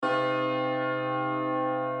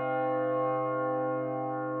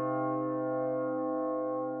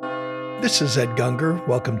This is Ed Gunger.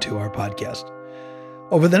 Welcome to our podcast.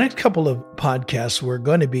 Over the next couple of podcasts, we're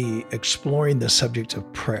going to be exploring the subject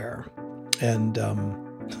of prayer. And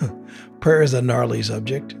prayer is a gnarly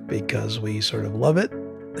subject because we sort of love it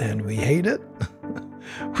and we hate it.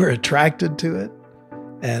 We're attracted to it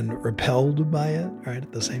and repelled by it, right,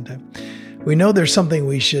 at the same time. We know there's something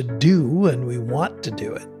we should do and we want to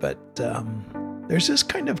do it, but there's this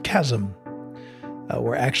kind of chasm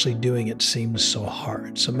where actually doing it seems so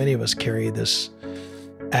hard. So many of us carry this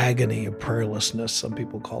agony of prayerlessness, some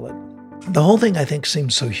people call it. The whole thing, I think,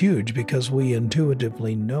 seems so huge because we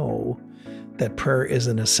intuitively know that prayer is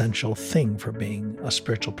an essential thing for being a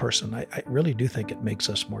spiritual person. I really do think it makes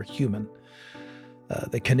us more human.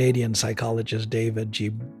 The Canadian psychologist David G.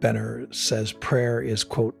 Benner says prayer is,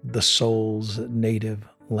 quote, the soul's native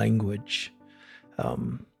language.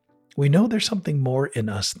 We know there's something more in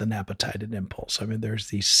us than appetite and impulse. I mean, there's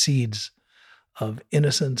these seeds of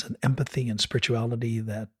innocence and empathy and spirituality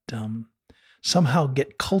that somehow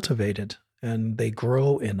get cultivated and they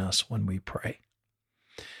grow in us when we pray.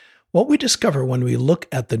 What we discover when we look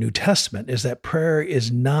at the New Testament is that prayer is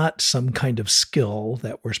not some kind of skill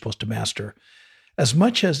that we're supposed to master, as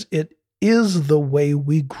much as it is the way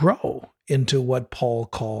we grow into what Paul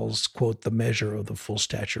calls, quote, the measure of the full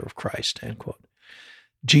stature of Christ, end quote.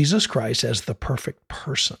 Jesus Christ as the perfect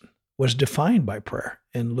person was defined by prayer.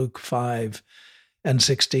 In Luke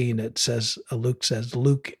 5:16, it says,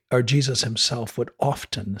 Jesus himself would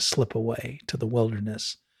often slip away to the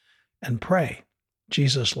wilderness and pray.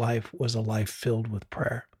 Jesus' life was a life filled with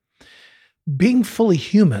prayer. Being fully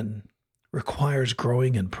human requires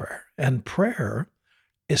growing in prayer, and prayer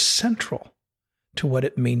is central to what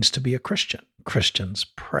it means to be a Christian. Christians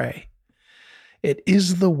pray. It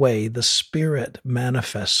is the way the Spirit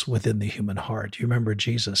manifests within the human heart. You remember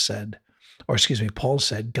Paul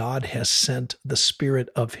said, God has sent the Spirit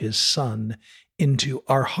of his Son into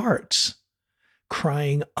our hearts,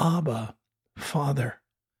 crying, Abba, Father.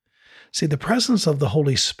 See, the presence of the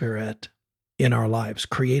Holy Spirit in our lives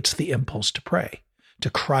creates the impulse to pray, to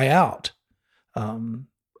cry out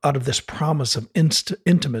of this promise of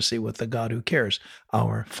intimacy with the God who cares,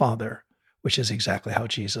 our Father, which is exactly how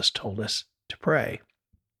Jesus told us to pray.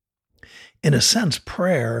 In a sense,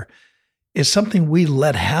 prayer is something we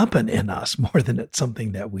let happen in us more than it's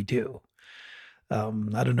something that we do. I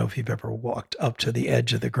don't know if you've ever walked up to the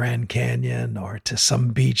edge of the Grand Canyon or to some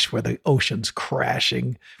beach where the ocean's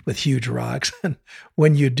crashing with huge rocks. And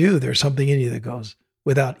when you do, there's something in you that goes,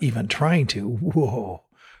 without even trying to, whoa,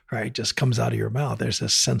 right? Just comes out of your mouth. There's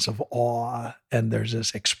this sense of awe and there's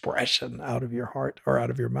this expression out of your heart or out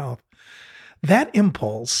of your mouth. That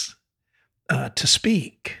impulse to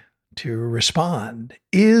speak, to respond,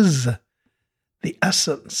 is the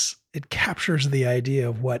essence. It captures the idea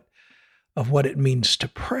of what it means to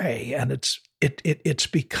pray, and it's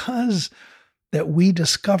because that we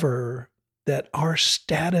discover that our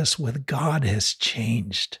status with God has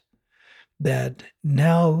changed. That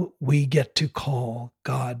now we get to call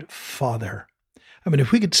God Father. I mean,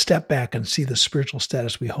 if we could step back and see the spiritual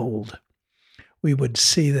status we hold, we would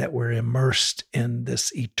see that we're immersed in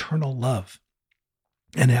this eternal love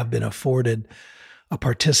and have been afforded a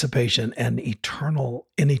participation in eternal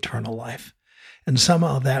life. And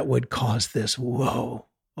somehow that would cause this whoa,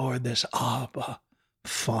 or this Abba,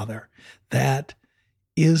 Father. That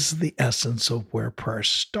is the essence of where prayer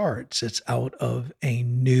starts. It's out of a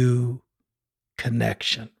new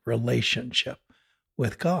connection, relationship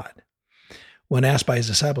with God. When asked by his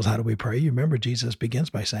disciples, how do we pray? You remember Jesus begins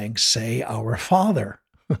by saying, say our Father,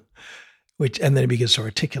 and then he begins to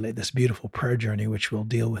articulate this beautiful prayer journey, which we'll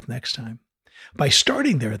deal with next time. By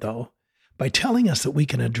starting there, though, by telling us that we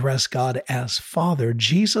can address God as Father,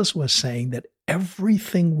 Jesus was saying that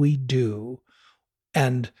everything we do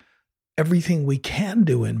and everything we can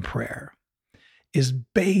do in prayer is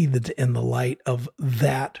bathed in the light of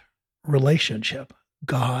that relationship.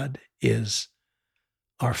 God is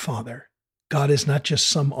our Father. God is not just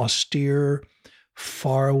some austere,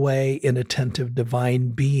 far away, inattentive, divine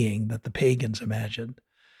being that the pagans imagined,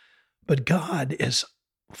 but God is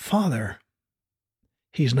Father.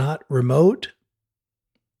 He's not remote.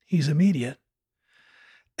 He's immediate.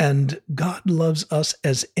 And God loves us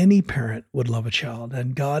as any parent would love a child,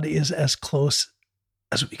 and God is as close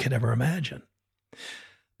as we could ever imagine.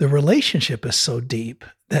 The relationship is so deep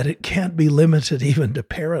that it can't be limited even to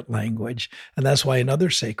parent language. And that's why in other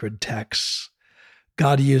sacred texts,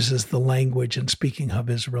 God uses the language in speaking of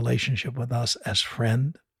his relationship with us as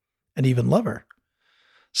friend and even lover.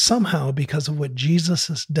 Somehow, because of what Jesus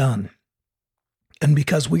has done, and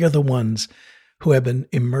because we are the ones who have been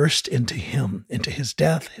immersed into him, into his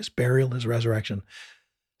death, his burial, his resurrection,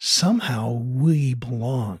 somehow we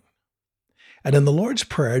belong. And in the Lord's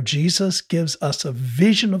Prayer, Jesus gives us a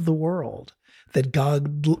vision of the world that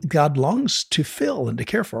God longs to fill and to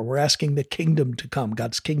care for. We're asking the kingdom to come,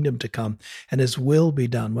 God's kingdom to come, and his will be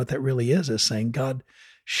done. What that really is saying, God,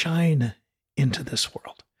 shine into this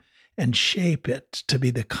world and shape it to be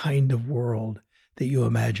the kind of world that you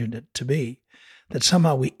imagined it to be, that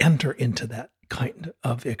somehow we enter into that kind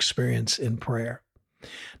of experience in prayer.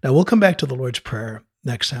 Now, we'll come back to the Lord's Prayer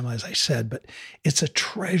next time, as I said, but it's a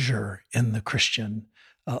treasure in the Christian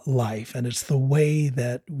life, and it's the way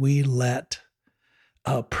that we let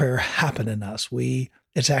prayer happen in us.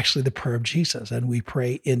 It's actually the prayer of Jesus, and we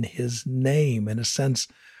pray in his name. In a sense,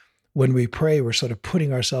 when we pray, we're sort of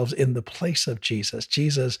putting ourselves in the place of Jesus.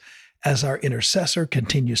 Jesus, as our intercessor,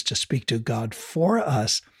 continues to speak to God for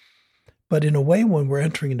us. But in a way, when we're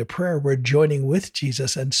entering into prayer, we're joining with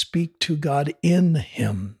Jesus and speak to God in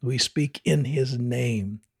him. We speak in his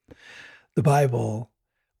name. The Bible,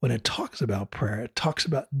 when it talks about prayer, it talks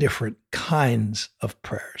about different kinds of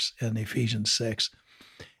prayers. In Ephesians 6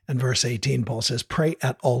 and verse 18, Paul says, pray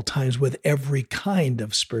at all times with every kind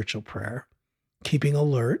of spiritual prayer, keeping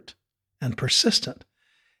alert and persistent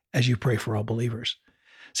as you pray for all believers.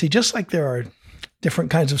 See, just like there are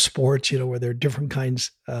different kinds of sports, where there are different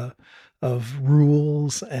kinds of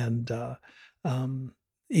rules, and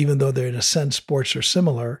even though they're in a sense sports are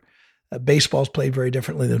similar, baseball's played very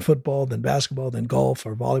differently than football, than basketball, than golf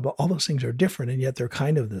or volleyball. All those things are different, and yet they're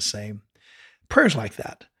kind of the same. Prayers like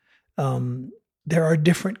that. There are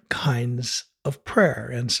different kinds of prayer.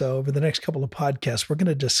 And so over the next couple of podcasts, we're going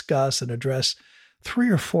to discuss and address 3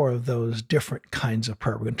 or 4 of those different kinds of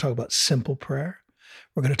prayer. We're going to talk about simple prayer.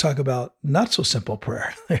 We're going to talk about not so simple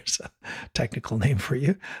prayer. There's a technical name for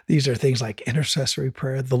you. These are things like intercessory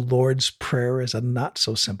prayer. The Lord's Prayer is a not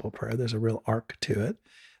so simple prayer. There's a real arc to it,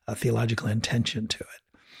 a theological intention to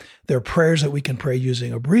it. There are prayers that we can pray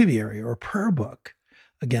using a breviary or a prayer book.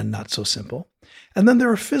 Again, not so simple. And then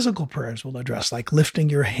there are physical prayers we'll address, like lifting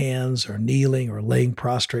your hands or kneeling or laying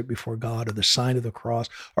prostrate before God or the sign of the cross,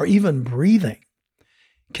 or even breathing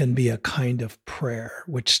can be a kind of prayer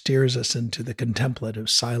which steers us into the contemplative,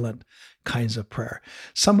 silent kinds of prayer.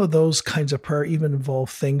 Some of those kinds of prayer even involve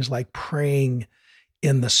things like praying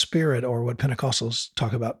in the Spirit, or what Pentecostals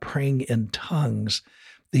talk about, praying in tongues.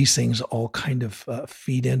 These things all kind of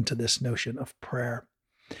feed into this notion of prayer.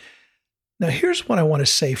 Now, here's what I want to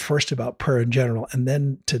say first about prayer in general, and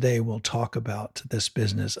then today we'll talk about this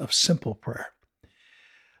business of simple prayer.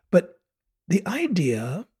 But the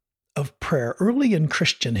idea of prayer early in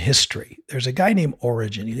Christian history, there's a guy named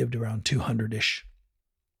Origen. He lived around 200-ish.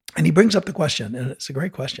 And he brings up the question, and it's a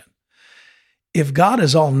great question. If God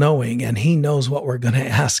is all-knowing and he knows what we're going to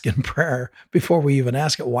ask in prayer before we even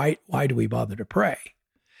ask it, why do we bother to pray?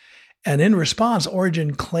 And in response,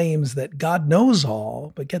 Origen claims that God knows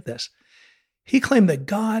all, but get this. He claimed that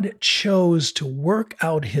God chose to work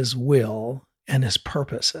out his will and his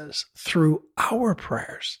purposes through our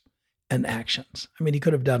prayers and actions. I mean, he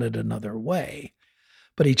could have done it another way,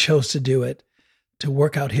 but he chose to do it, to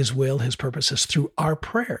work out his will, his purposes through our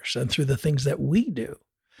prayers and through the things that we do.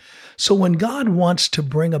 So when God wants to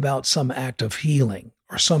bring about some act of healing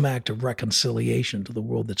or some act of reconciliation to the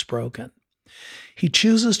world that's broken, he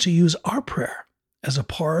chooses to use our prayer as a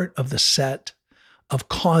part of the set of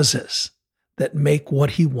causes that make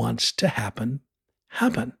what he wants to happen,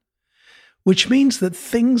 which means that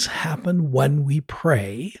things happen when we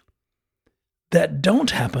pray that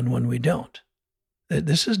don't happen when we don't.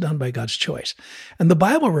 This is done by God's choice. And the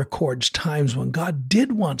Bible records times when God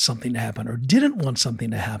did want something to happen or didn't want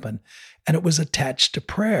something to happen, and it was attached to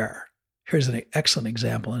prayer. Here's an excellent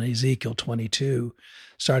example in Ezekiel 22,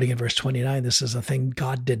 starting in verse 29. This is a thing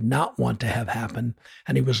God did not want to have happen,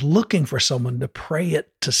 and he was looking for someone to pray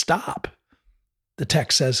it to stop. The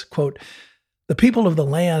text says, quote, "The people of the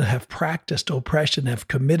land have practiced oppression, have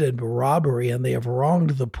committed robbery, and they have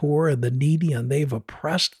wronged the poor and the needy, and they've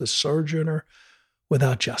oppressed the sojourner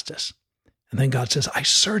without justice." And then God says, "I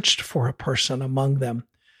searched for a person among them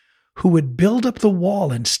who would build up the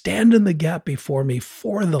wall and stand in the gap before me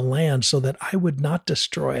for the land so that I would not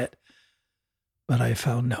destroy it. But I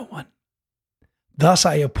found no one. Thus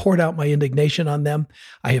I have poured out my indignation on them.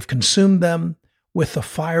 I have consumed them with the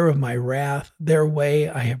fire of my wrath. Their way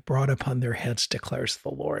I have brought upon their heads, declares the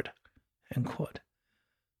Lord." End quote.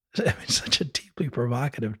 I mean, such a deeply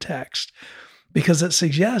provocative text, because it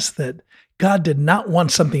suggests that God did not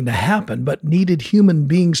want something to happen, but needed human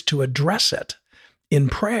beings to address it in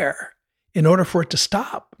prayer in order for it to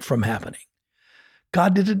stop from happening.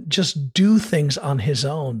 God didn't just do things on his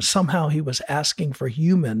own. Somehow he was asking for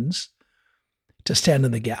humans to stand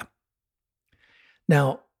in the gap.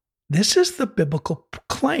 Now, This is the biblical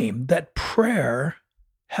claim that prayer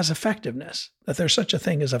has effectiveness, that there's such a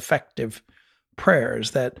thing as effective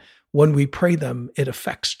prayers, that when we pray them, it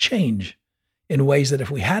affects change in ways that if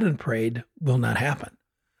we hadn't prayed will not happen.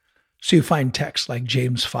 So you find texts like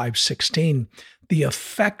James 5:16, the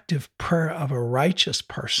effective prayer of a righteous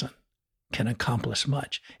person can accomplish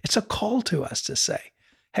much. It's a call to us to say,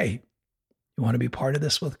 hey, you want to be part of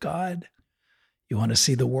this with God? You want to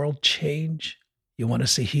see the world change? You want to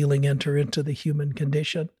see healing enter into the human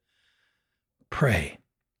condition? Pray.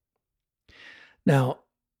 Now,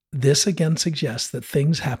 this again suggests that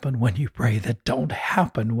things happen when you pray that don't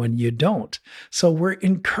happen when you don't. So we're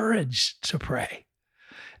encouraged to pray.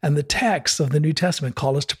 And the texts of the New Testament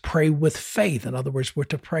call us to pray with faith. In other words, we're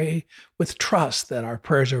to pray with trust that our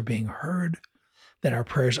prayers are being heard, that our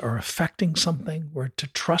prayers are affecting something. We're to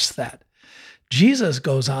trust that. Jesus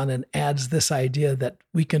goes on and adds this idea that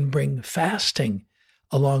we can bring fasting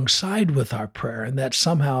alongside with our prayer, and that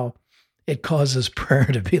somehow it causes prayer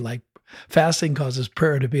to be like fasting causes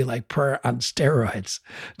prayer to be like prayer on steroids.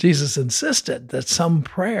 Jesus insisted that some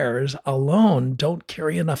prayers alone don't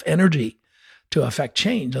carry enough energy to affect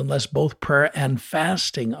change unless both prayer and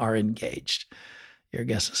fasting are engaged. Your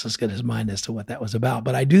guess is as good as mine as to what that was about.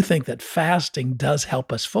 But I do think that fasting does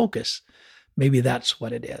help us focus. Maybe that's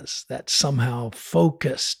what it is, that somehow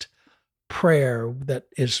focused prayer that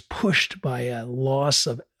is pushed by a loss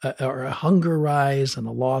of or a hunger rise and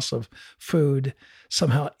a loss of food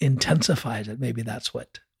somehow intensifies it. Maybe that's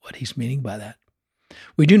what he's meaning by that.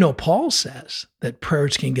 We do know Paul says that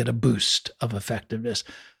prayers can get a boost of effectiveness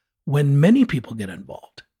when many people get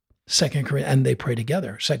involved. And they pray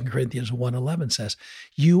together. 2 Corinthians 1:11 says,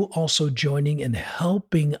 you also joining in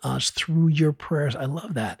helping us through your prayers. I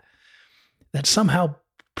love that. That somehow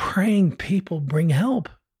praying people bring help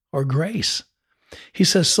or grace. He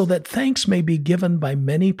says, so that thanks may be given by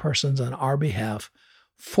many persons on our behalf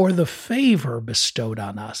for the favor bestowed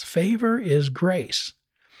on us. Favor is grace.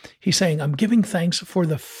 He's saying, I'm giving thanks for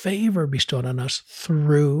the favor bestowed on us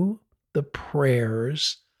through the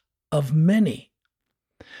prayers of many.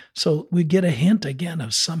 So we get a hint again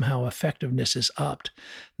of somehow effectiveness is upped,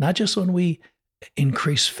 not just when we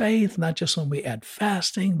increase faith, not just when we add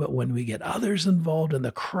fasting, but when we get others involved, and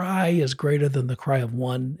the cry is greater than the cry of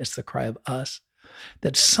one, it's the cry of us,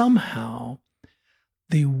 that somehow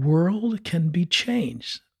the world can be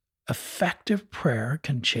changed. Effective prayer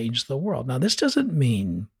can change the world. Now, this doesn't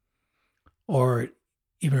mean, or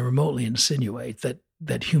even remotely insinuate,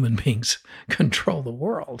 that human beings control the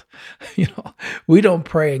world. We don't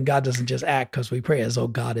pray and God doesn't just act because we pray as though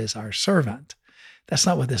God is our servant. That's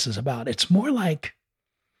not what this is about. It's more like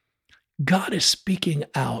God is speaking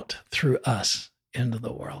out through us into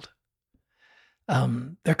the world.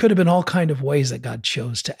 There could have been all kinds of ways that God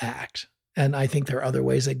chose to act. And I think there are other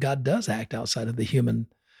ways that God does act outside of the human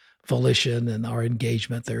volition and our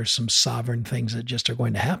engagement. There are some sovereign things that just are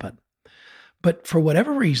going to happen. But for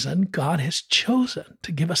whatever reason, God has chosen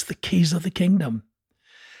to give us the keys of the kingdom.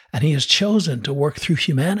 And he has chosen to work through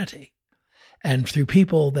humanity and through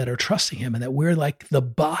people that are trusting him, and that we're like the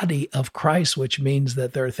body of Christ, which means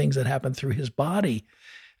that there are things that happen through his body.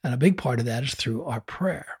 And a big part of that is through our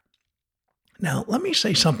prayer. Now, let me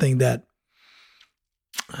say something that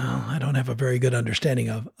I don't have a very good understanding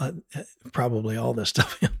of, probably all this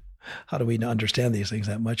stuff. How do we understand these things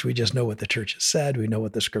that much? We just know what the church has said. We know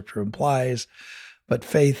what the scripture implies. But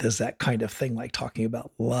faith is that kind of thing, like talking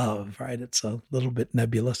about love, right? It's a little bit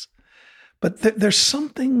nebulous. But there's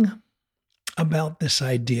something about this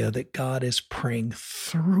idea that God is praying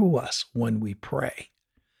through us when we pray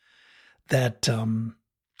that's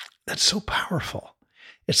so powerful.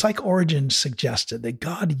 It's like Origen suggested, that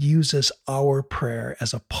God uses our prayer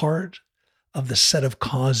as a part of the set of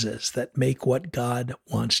causes that make what God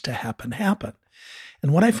wants to happen.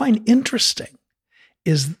 And what I find interesting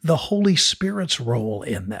is the Holy Spirit's role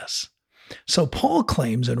in this. So Paul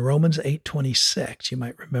claims in Romans 8:26, you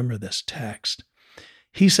might remember this text,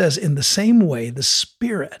 he says, in the same way, the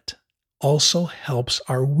Spirit also helps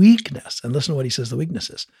our weakness. And listen to what he says the weakness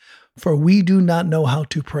is. For we do not know how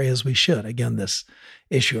to pray as we should. Again, this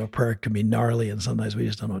issue of prayer can be gnarly, and sometimes we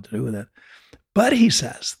just don't know what to do with it. But he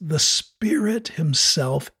says, the Spirit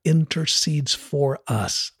himself intercedes for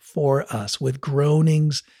us with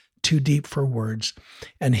groanings too deep for words.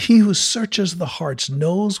 And he who searches the hearts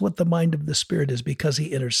knows what the mind of the Spirit is, because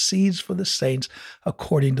he intercedes for the saints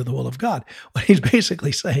according to the will of God. What he's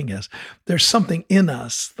basically saying is there's something in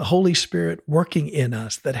us, the Holy Spirit working in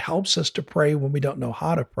us, that helps us to pray when we don't know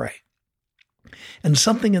how to pray. And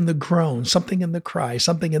something in the groan, something in the cry,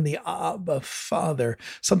 something in the Abba Father,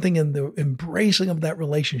 something in the embracing of that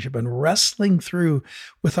relationship and wrestling through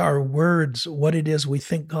with our words what it is we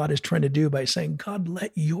think God is trying to do by saying, God,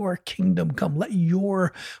 let your kingdom come, let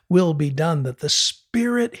your will be done, that the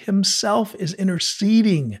Spirit himself is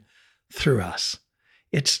interceding through us.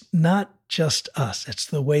 It's not just us, it's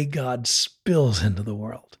the way God spills into the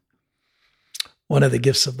world. One of the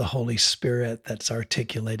gifts of the Holy Spirit that's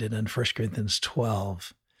articulated in 1 Corinthians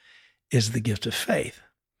 12 is the gift of faith.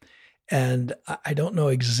 And I don't know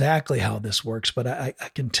exactly how this works, but I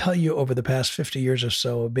can tell you over the past 50 years or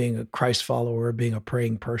so of being a Christ follower, being a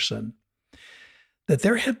praying person, that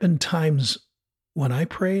there have been times when I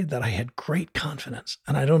prayed that I had great confidence.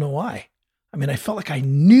 And I don't know why. I mean, I felt like I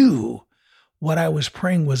knew what I was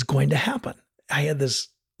praying was going to happen. I had this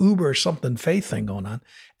uber something faith thing going on,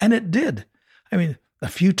 and it did. I mean, a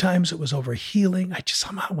few times it was over healing.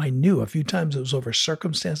 Somehow I knew. A few times it was over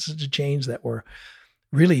circumstances to change that were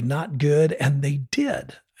really not good, and they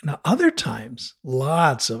did. Now, other times,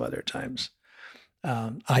 lots of other times,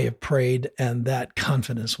 I have prayed and that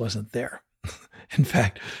confidence wasn't there. In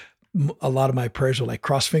fact, a lot of my prayers were like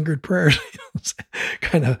cross-fingered prayers.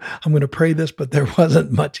 Kind of, I'm going to pray this, but there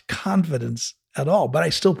wasn't much confidence at all. But I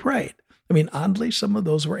still prayed. I mean, oddly, some of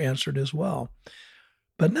those were answered as well,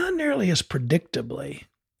 but not nearly as predictably,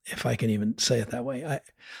 if I can even say it that way.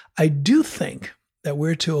 I do think that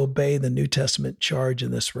we're to obey the New Testament charge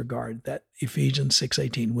in this regard, that Ephesians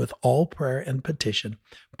 6:18, with all prayer and petition,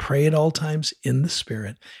 pray at all times in the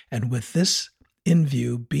Spirit, and with this in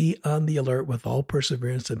view, be on the alert with all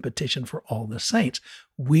perseverance and petition for all the saints.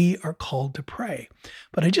 We are called to pray.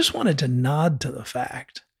 But I just wanted to nod to the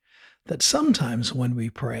fact that sometimes when we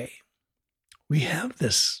pray, we have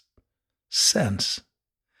this sense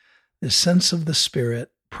of the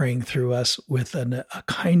Spirit praying through us with a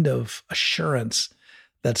kind of assurance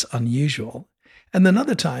that's unusual. And then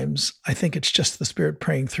other times, I think it's just the Spirit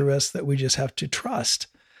praying through us that we just have to trust.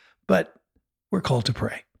 But we're called to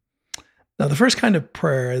pray. Now, the first kind of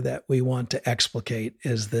prayer that we want to explicate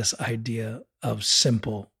is this idea of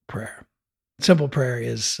simple prayer. Simple prayer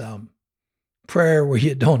is prayer where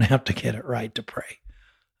you don't have to get it right to pray.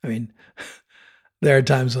 I mean, there are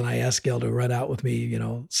times when I ask Gail to run out with me,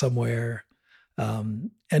 somewhere,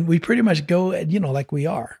 and we pretty much go, like we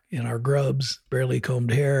are in our grubs, barely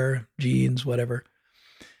combed hair, jeans, whatever.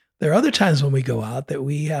 There are other times when we go out that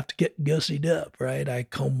we have to get gussied up, right? I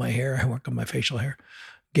comb my hair, I work on my facial hair.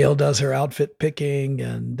 Gail does her outfit picking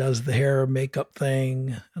and does the hair makeup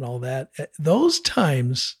thing and all that. Those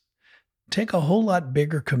times take a whole lot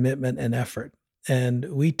bigger commitment and effort. And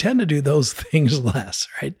we tend to do those things less,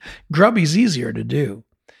 right? Grubby's easier to do.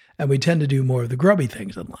 And we tend to do more of the grubby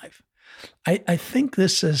things in life. I think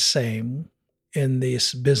this is same in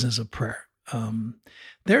this business of prayer.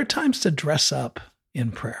 There are times to dress up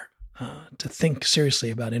in prayer, to think seriously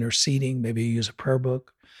about interceding. Maybe you use a prayer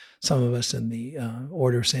book. Some of us in the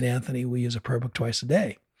Order of St. Anthony, we use a prayer book twice a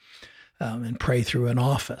day and pray through an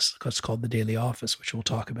office. It's called the daily office, which we'll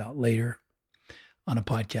talk about later on a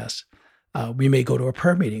podcast. We may go to a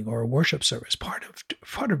prayer meeting or a worship service. Part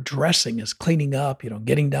of dressing is cleaning up,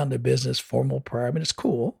 getting down to business, formal prayer. I mean, it's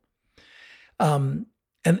cool. And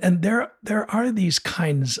there are these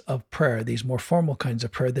kinds of prayer, these more formal kinds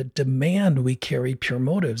of prayer that demand we carry pure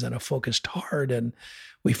motives and a focused heart, and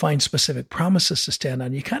we find specific promises to stand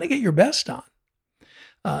on. You kind of get your best on.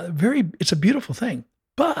 It's a beautiful thing.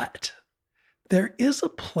 But there is a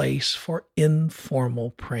place for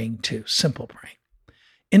informal praying too, simple praying,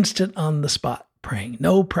 instant on the spot praying,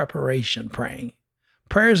 no preparation praying,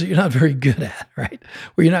 prayers that you're not very good at, right?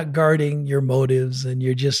 Where you're not guarding your motives and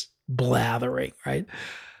you're just blathering, right?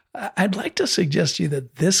 I'd like to suggest to you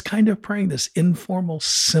that this kind of praying, this informal,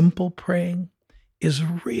 simple praying, is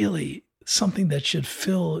really something that should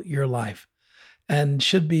fill your life and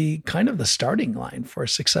should be kind of the starting line for a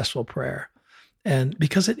successful prayer. And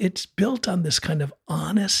because it's built on this kind of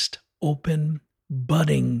honest, open,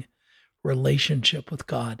 budding relationship with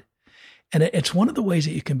God. And it's one of the ways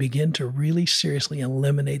that you can begin to really seriously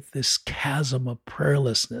eliminate this chasm of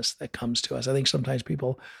prayerlessness that comes to us. I think sometimes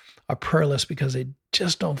people are prayerless because they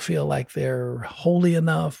just don't feel like they're holy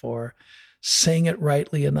enough or saying it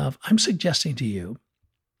rightly enough. I'm suggesting to you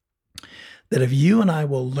that if you and I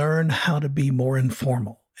will learn how to be more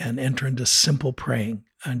informal and enter into simple praying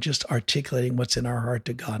and just articulating what's in our heart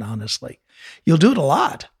to God honestly, you'll do it a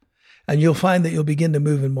lot. And you'll find that you'll begin to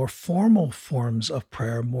move in more formal forms of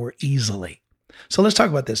prayer more easily. So let's talk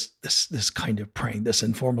about this kind of praying, this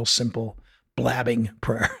informal, simple, blabbing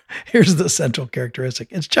prayer. Here's the central characteristic.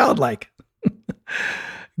 It's childlike.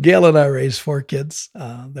 Gail and I raised 4 kids.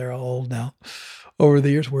 They're all old now. Over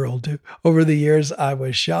the years, we're old too. Over the years, I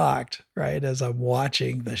was shocked, right, as I'm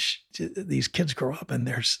watching these kids grow up, and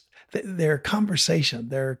their conversation,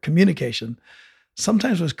 their communication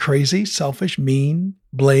sometimes was crazy, selfish, mean,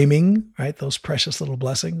 blaming, right? Those precious little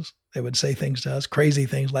blessings. They would say things to us, crazy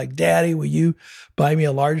things like, Daddy, will you buy me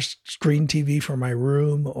a large screen TV for my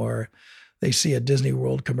room? Or they see a Disney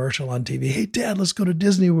World commercial on TV. Hey, Dad, let's go to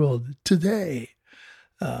Disney World today.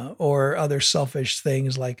 Or other selfish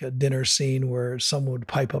things like a dinner scene where someone would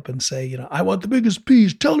pipe up and say, I want the biggest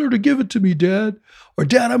piece. Tell her to give it to me, Dad. Or,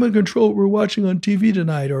 Dad, I'm in control what we're watching on TV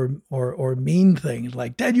tonight. Or mean things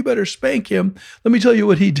like, Dad, you better spank him. Let me tell you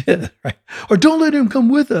what he did. Right? Or don't let him come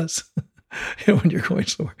with us when you're going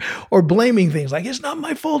somewhere. Or blaming things like, it's not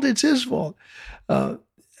my fault, it's his fault.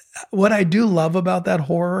 What I do love about that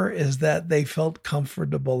horror is that they felt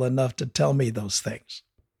comfortable enough to tell me those things.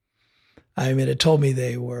 I mean, it told me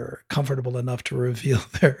they were comfortable enough to reveal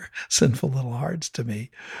their sinful little hearts to me.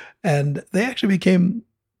 And they actually became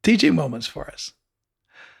teaching moments for us.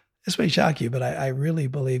 This may shock you, but I really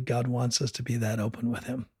believe God wants us to be that open with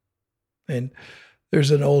him. And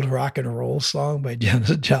there's an old rock and roll song by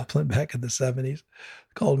Janis Joplin back in the 70s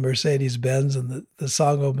called Mercedes-Benz. And the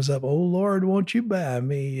song opens up, oh, Lord, won't you buy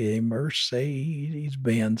me a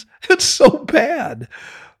Mercedes-Benz? It's so bad,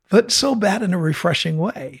 but so bad in a refreshing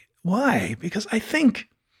way. Why? Because I think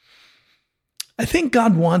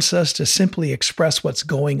God wants us to simply express what's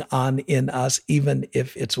going on in us, even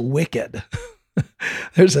if it's wicked.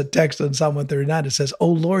 There's a text in Psalm 139 that says,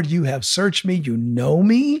 oh Lord, you have searched me. You know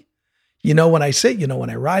me. You know when I sit, you know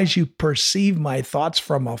when I rise, you perceive my thoughts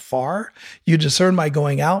from afar. You discern my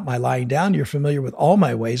going out, my lying down. You're familiar with all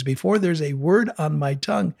my ways. Before there's a word on my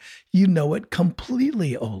tongue, you know it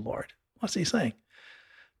completely, oh Lord. What's he saying?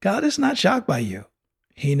 God is not shocked by you.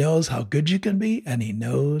 He knows how good you can be, and he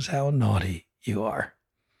knows how naughty you are.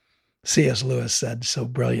 C.S. Lewis said so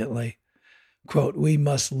brilliantly, quote, we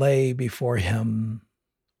must lay before him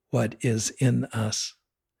what is in us,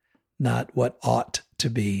 not what ought to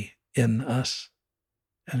be in us,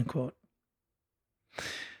 end quote.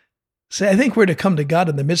 See, I think we're to come to God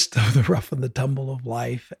in the midst of the rough and the tumble of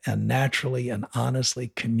life and naturally and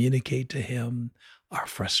honestly communicate to him our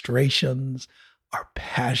frustrations, our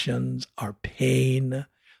passions, our pain,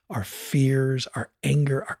 our fears, our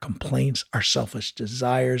anger, our complaints, our selfish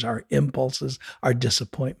desires, our impulses, our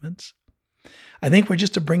disappointments. I think we're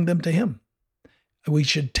just to bring them to him. We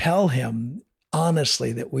should tell him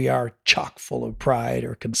honestly that we are chock full of pride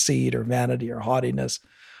or conceit or vanity or haughtiness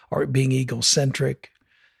or being egocentric,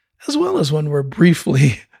 as well as when we're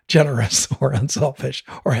briefly generous or unselfish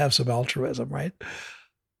or have some altruism, right?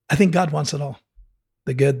 I think God wants it all.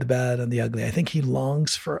 The good, the bad, and the ugly. I think he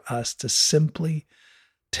longs for us to simply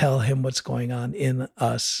tell him what's going on in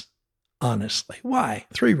us honestly. Why?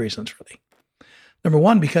 3 reasons, really. Number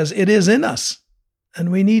 1, because it is in us,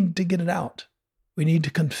 and we need to get it out. We need to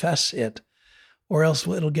confess it, or else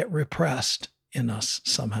it'll get repressed in us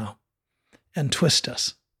somehow and twist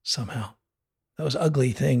us somehow. Those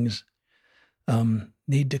ugly things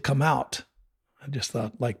need to come out. I just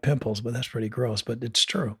thought like pimples, but that's pretty gross, but it's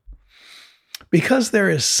true. Because there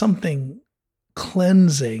is something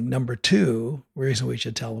cleansing, number 2, reason we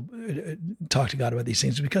should talk to God about these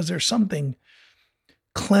things, is because there's something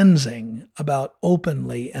cleansing about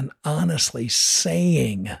openly and honestly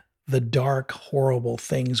saying the dark, horrible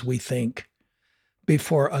things we think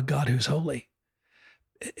before a God who's holy.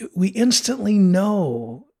 We instantly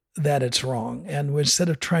know that it's wrong, and instead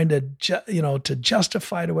of trying to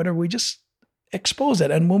justify it or whatever, we just expose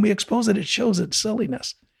it. And when we expose it, it shows its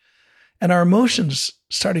silliness. And our emotions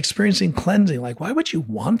start experiencing cleansing. Like, why would you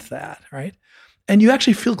want that, right? And you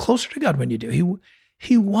actually feel closer to God when you do.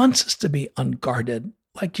 He wants us to be unguarded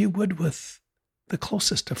like you would with the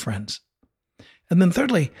closest of friends. And then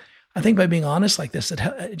thirdly, I think by being honest like this,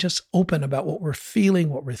 it just open about what we're feeling,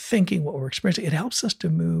 what we're thinking, what we're experiencing, it helps us to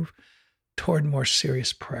move toward more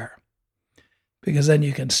serious prayer. Because then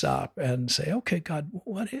you can stop and say, okay, God,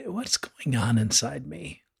 what's going on inside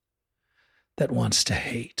me that wants to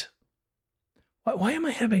hate? Why am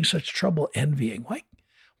I having such trouble envying?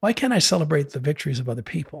 Why can't I celebrate the victories of other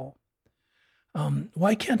people?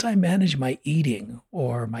 Why can't I manage my eating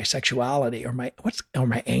or my sexuality or my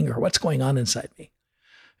anger? What's going on inside me?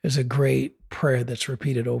 There's a great prayer that's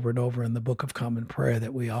repeated over and over in the Book of Common Prayer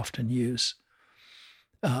that we often use,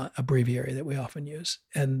 a breviary that we often use.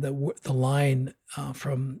 And the line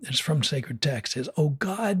from sacred text is, "O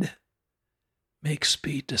God, make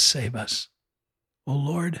speed to save us. O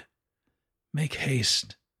Lord, make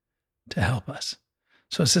haste to help us."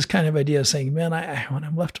 So it's this kind of idea of saying, man, when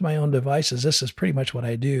I'm left to my own devices, this is pretty much what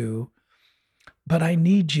I do. But I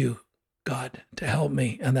need you, God, to help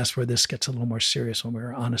me. And that's where this gets a little more serious when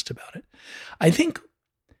we're honest about it. I think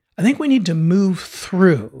we need to move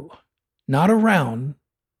through, not around,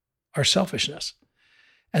 our selfishness.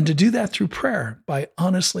 And to do that through prayer by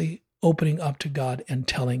honestly opening up to God and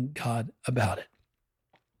telling God about it.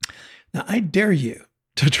 Now, I dare you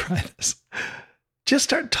to try this. Just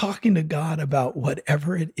start talking to God about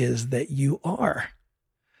whatever it is that you are.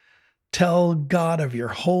 Tell God of your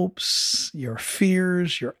hopes, your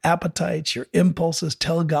fears, your appetites, your impulses.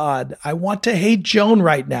 Tell God, I want to hate Joan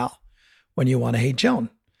right now, when you want to hate Joan.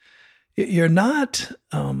 You're not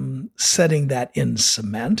setting that in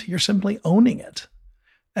cement. You're simply owning it.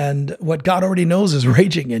 And what God already knows is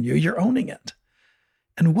raging in you. You're owning it.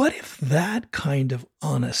 And what if that kind of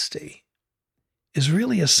honesty is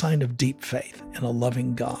really a sign of deep faith in a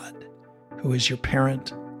loving God who is your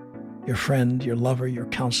parent, your friend, your lover, your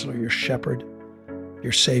counselor, your shepherd,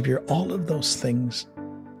 your savior, all of those things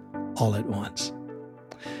all at once?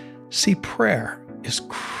 See, prayer is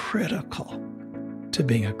critical to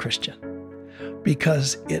being a Christian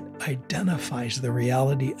because it identifies the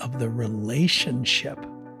reality of the relationship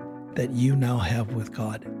that you now have with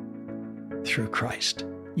God through Christ.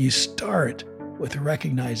 You start with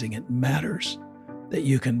recognizing it matters, that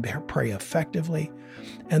you can pray effectively,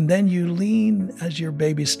 and then you lean as your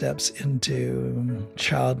baby steps into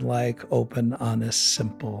childlike, open, honest,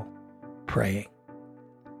 simple praying.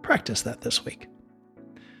 Practice that this week.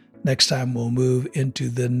 Next time we'll move into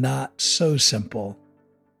the not so simple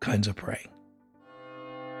kinds of praying.